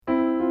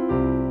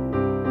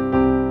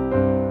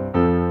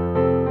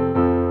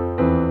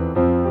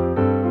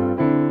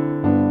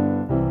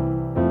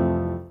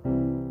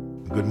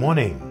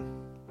morning.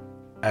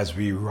 As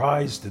we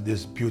rise to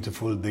this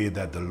beautiful day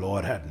that the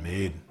Lord had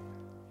made,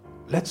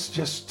 let's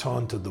just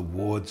turn to the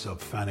words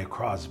of Fanny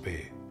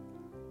Crosby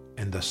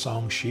in the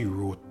song she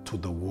wrote, To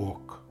the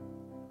Walk,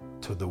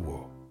 to the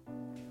Walk.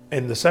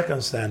 In the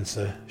second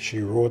stanza, she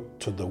wrote,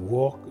 to the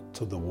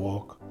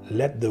walk,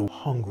 let the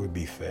hungry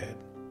be fed.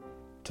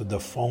 To the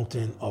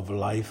fountain of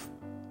life,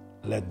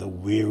 let the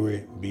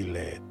weary be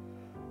led.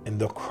 In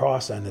the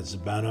cross and its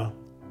banner,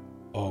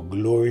 our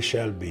glory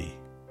shall be.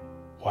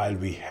 While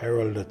we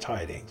herald the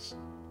tidings,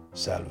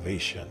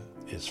 salvation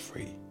is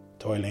free.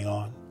 Toiling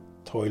on,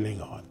 toiling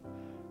on,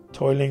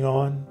 toiling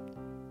on,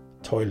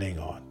 toiling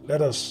on.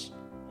 Let us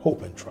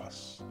hope and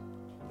trust.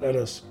 Let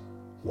us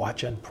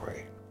watch and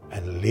pray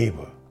and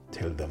labor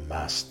till the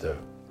Master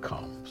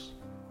comes.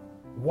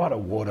 What a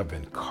word of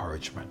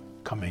encouragement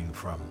coming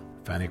from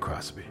Fanny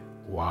Crosby.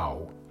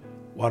 Wow.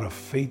 What a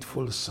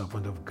faithful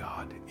servant of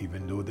God,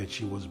 even though that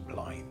she was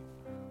blind,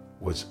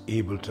 was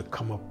able to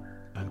come up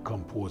and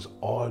compose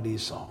all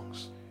these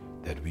songs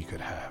that we could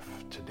have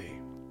today.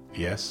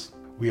 Yes,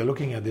 we are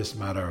looking at this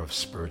matter of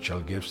spiritual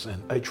gifts,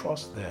 and I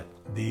trust that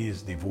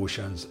these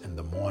devotions in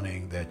the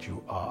morning that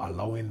you are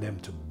allowing them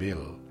to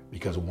build,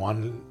 because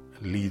one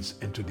leads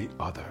into the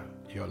other.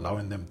 You're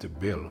allowing them to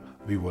build.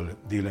 We were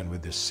dealing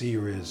with the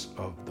series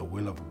of the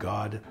will of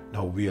God.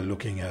 Now we are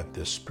looking at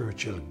the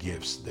spiritual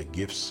gifts, the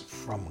gifts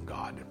from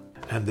God.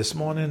 And this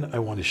morning I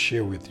want to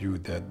share with you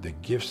that the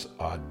gifts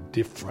are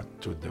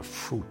different to the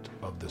fruit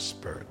of the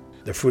Spirit.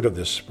 The fruit of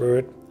the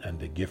Spirit and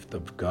the gift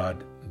of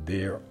God,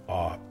 they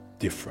are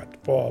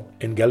different. For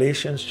in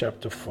Galatians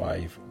chapter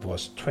 5,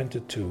 verse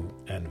 22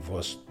 and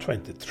verse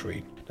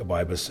 23, the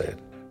Bible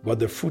said, but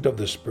the fruit of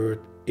the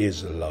Spirit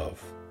is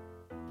love,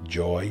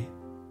 joy,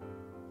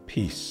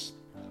 peace,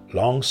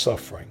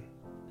 long-suffering,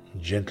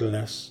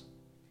 gentleness,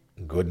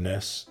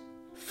 goodness,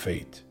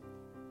 faith,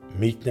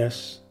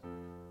 meekness,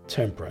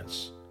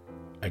 temperance.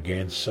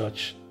 Against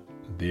such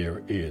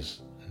there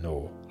is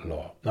no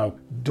law. Now,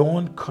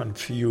 don't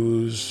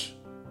confuse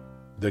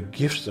the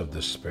gifts of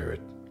the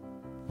Spirit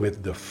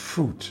with the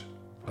fruit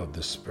of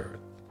the Spirit.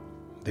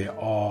 They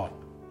are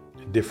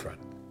different.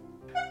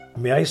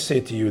 May I say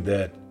to you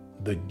that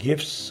the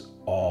gifts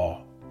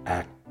are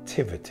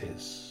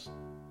activities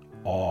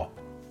or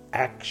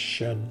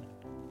action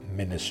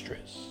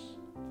ministries.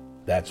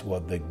 That's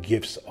what the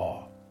gifts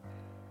are.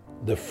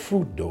 The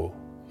fruit, though,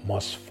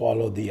 must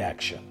follow the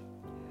action.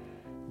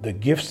 The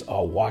gifts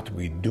are what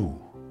we do.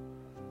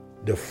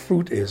 The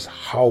fruit is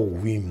how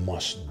we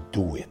must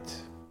do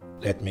it.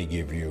 Let me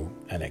give you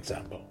an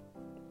example.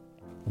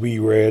 We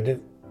read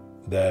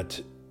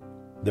that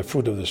the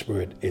fruit of the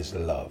Spirit is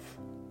love.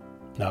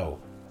 Now,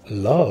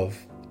 love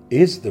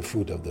is the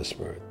fruit of the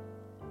Spirit.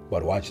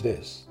 But watch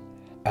this.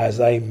 As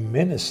I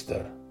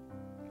minister,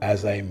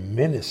 as I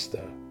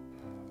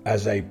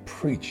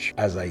preach,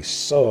 as I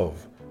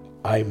serve,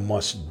 I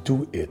must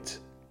do it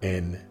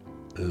in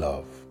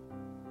love.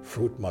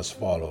 Fruit must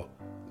follow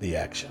the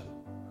action.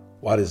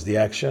 What is the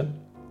action?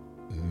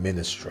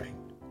 Ministering.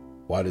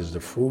 What is the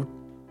fruit?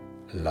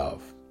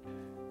 Love.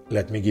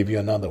 Let me give you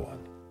another one.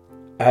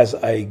 As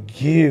I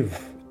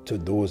give to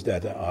those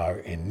that are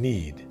in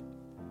need,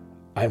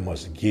 I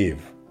must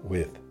give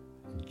with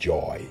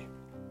joy.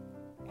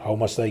 How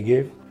must I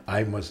give?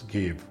 I must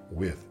give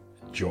with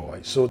joy.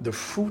 So the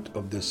fruit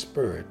of the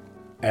Spirit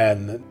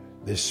and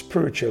the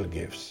spiritual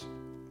gifts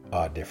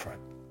are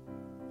different.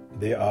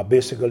 There are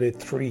basically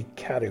three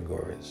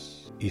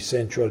categories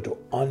essential to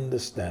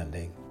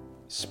understanding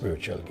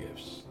spiritual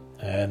gifts.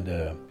 And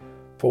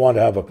for one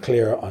to have a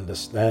clear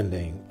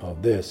understanding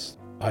of this,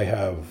 I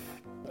have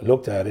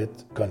looked at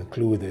it,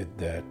 concluded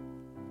that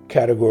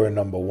category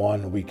number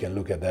one, we can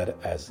look at that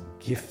as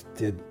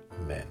gifted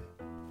men.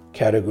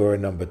 Category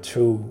number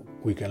two,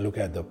 we can look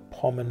at the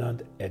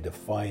permanent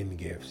edifying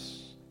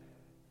gifts.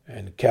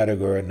 And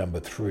category number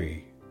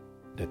three,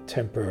 the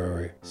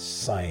temporary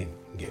sign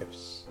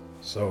gifts.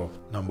 So,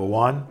 number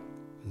one,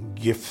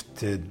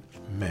 gifted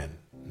men.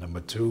 Number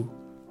two,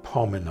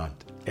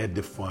 permanent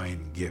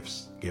edifying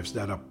gifts. Gifts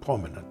that are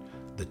permanent,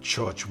 the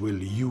church will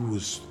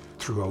use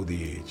throughout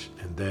the age.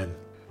 And then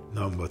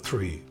number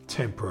three,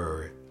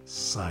 temporary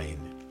sign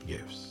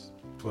gifts.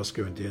 1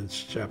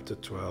 Corinthians chapter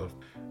 12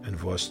 and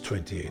verse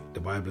 28,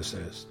 the Bible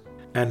says,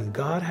 and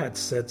God had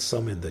set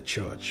some in the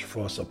church,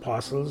 first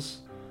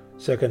apostles,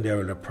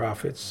 secondarily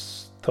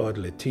prophets,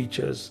 thirdly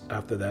teachers,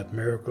 after that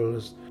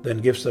miracles, then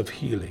gifts of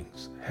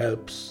healings,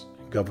 helps,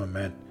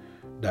 government,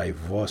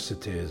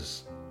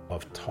 diversities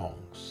of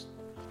tongues.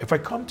 If I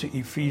come to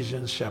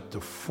Ephesians chapter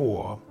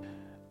 4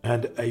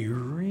 and I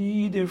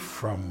read it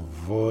from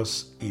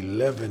verse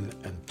 11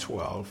 and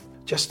 12,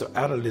 just to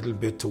add a little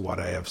bit to what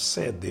I have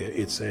said there,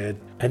 it said,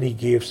 and he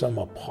gave some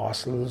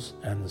apostles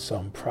and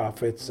some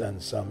prophets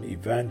and some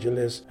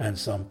evangelists and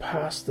some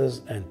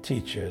pastors and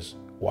teachers,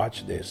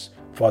 watch this,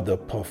 for the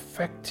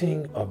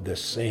perfecting of the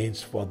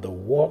saints, for the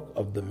work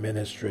of the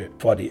ministry,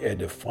 for the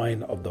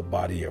edifying of the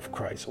body of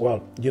Christ.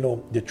 Well,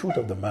 the truth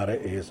of the matter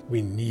is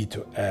we need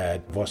to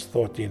add verse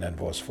 13 and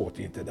verse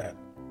 14 to that.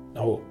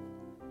 Now,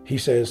 He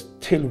says,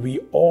 till we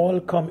all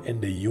come in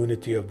the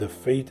unity of the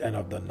faith and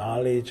of the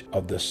knowledge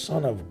of the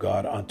Son of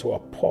God unto a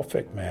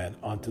perfect man,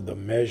 unto the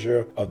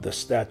measure of the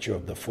stature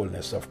of the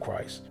fullness of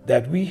Christ,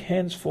 that we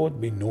henceforth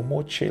be no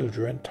more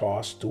children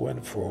tossed to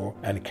and fro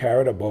and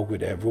carried about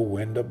with every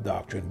wind of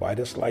doctrine by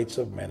the sleights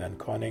of men and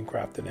cunning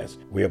craftiness,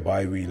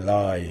 whereby we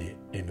lie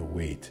in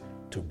wait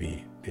to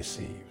be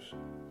deceived.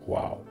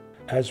 Wow.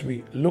 As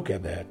we look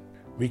at that,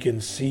 we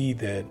can see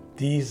that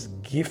these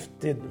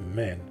gifted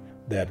men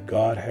that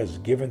God has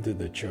given to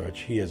the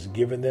church, He has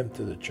given them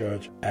to the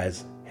church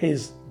as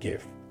His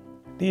gift.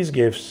 These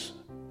gifts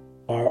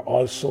are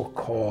also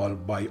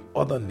called by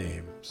other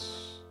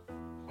names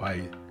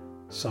by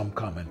some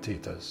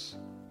commentators.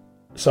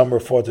 Some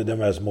refer to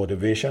them as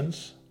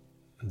motivations.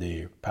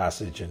 The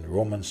passage in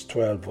Romans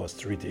 12 verse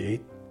 3 to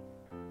 8.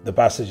 The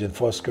passage in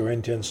 1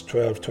 Corinthians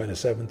 12,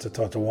 27 to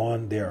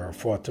 31, they are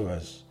referred to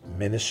as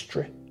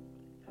ministry.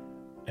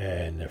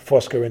 And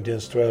 1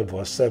 Corinthians 12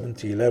 verse 7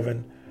 to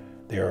 11,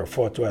 they are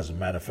referred to as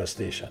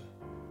manifestation.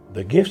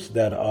 The gifts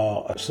that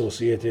are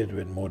associated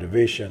with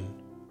motivation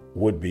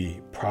would be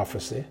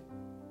prophecy,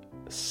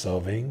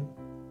 serving,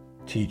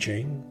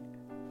 teaching,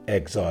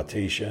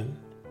 exhortation,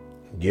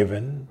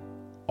 giving,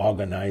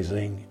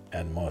 organizing,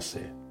 and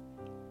mercy.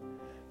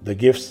 The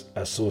gifts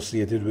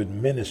associated with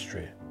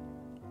ministry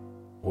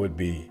would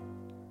be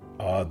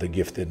the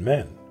gifted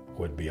men,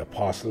 would be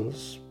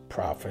apostles,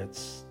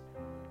 prophets,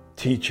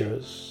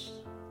 teachers.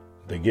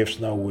 The gifts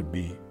now would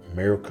be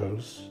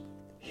miracles,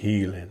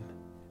 healing,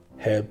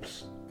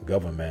 helps,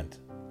 government,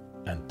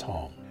 and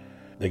tongue.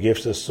 The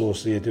gifts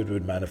associated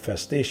with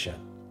manifestation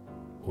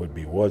would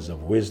be words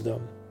of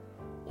wisdom,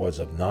 words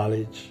of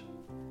knowledge,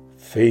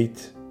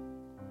 faith,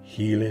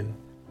 healing,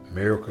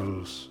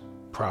 miracles,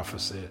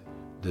 prophecy,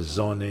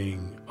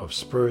 discerning of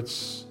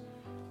spirits,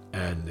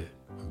 and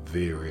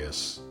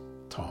various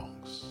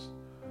tongues.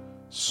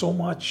 So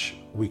much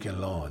we can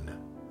learn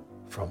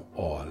from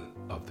all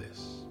of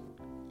this.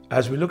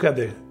 As we look at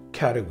the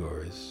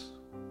categories,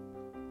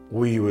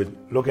 we would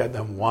look at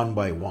them one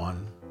by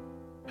one,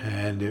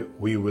 and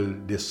we will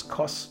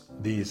discuss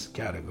these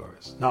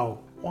categories. Now,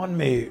 one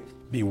may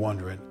be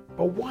wondering,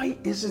 but why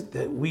is it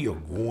that we are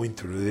going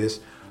through this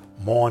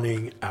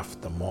morning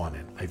after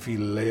morning? I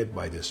feel led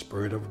by the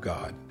Spirit of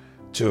God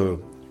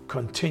to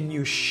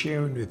continue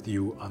sharing with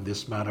you on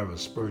this matter of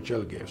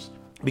spiritual gifts,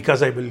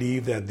 because I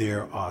believe that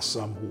there are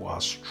some who are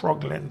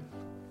struggling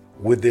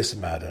with this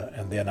matter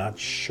and they're not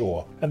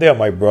sure. And they are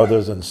my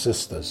brothers and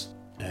sisters,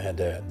 and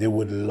they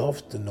would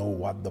love to know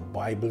what the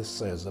Bible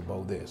says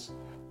about this.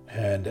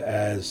 And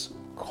as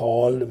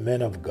called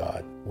men of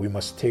God, we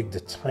must take the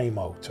time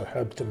out to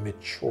help to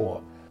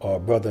mature our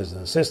brothers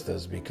and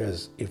sisters,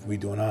 because if we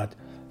do not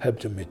help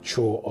to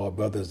mature our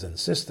brothers and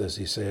sisters,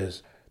 he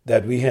says,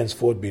 that we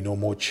henceforth be no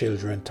more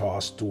children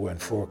tossed to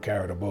and fro,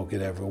 carried about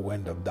with every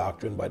wind of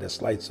doctrine by the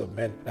sleights of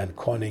men and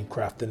cunning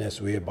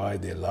craftiness, whereby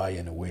they lie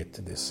in wait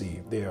to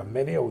deceive. There are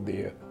many out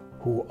there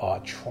who are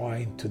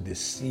trying to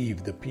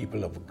deceive the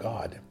people of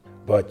God.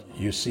 But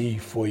you see,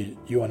 for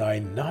you and I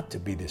not to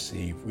be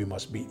deceived, we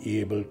must be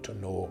able to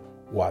know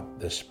what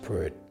the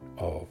Spirit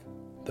of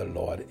the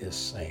Lord is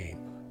saying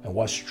and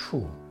what's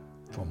true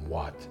from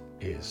what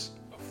is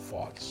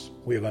false.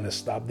 We're going to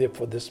stop there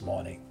for this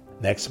morning.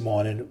 Next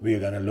morning, we're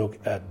going to look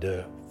at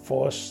the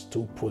first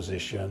two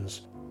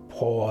positions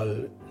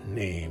Paul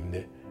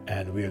named,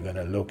 and we're going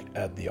to look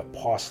at the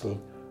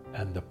apostle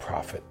and the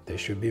prophet. They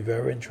should be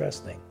very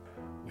interesting.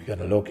 We're going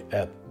to look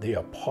at the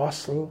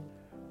apostle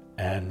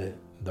and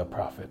the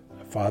prophet.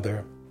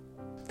 Father,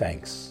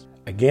 thanks.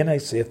 Again, I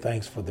say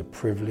thanks for the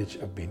privilege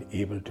of being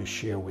able to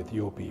share with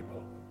your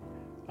people.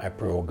 I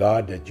pray, oh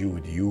God, that you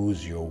would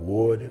use your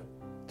word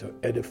to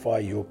edify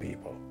your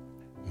people.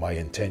 My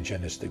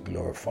intention is to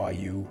glorify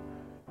you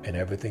in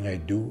everything I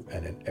do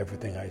and in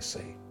everything I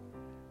say.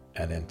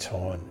 And in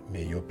turn,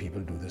 may your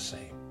people do the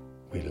same.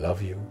 We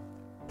love you,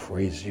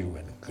 praise you,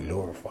 and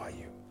glorify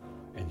you.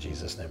 In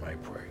Jesus' name I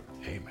pray.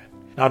 Amen.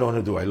 Not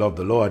only do I love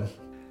the Lord,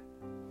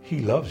 He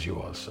loves you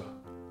also.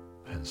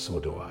 And so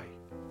do I.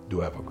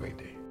 Do have a great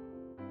day.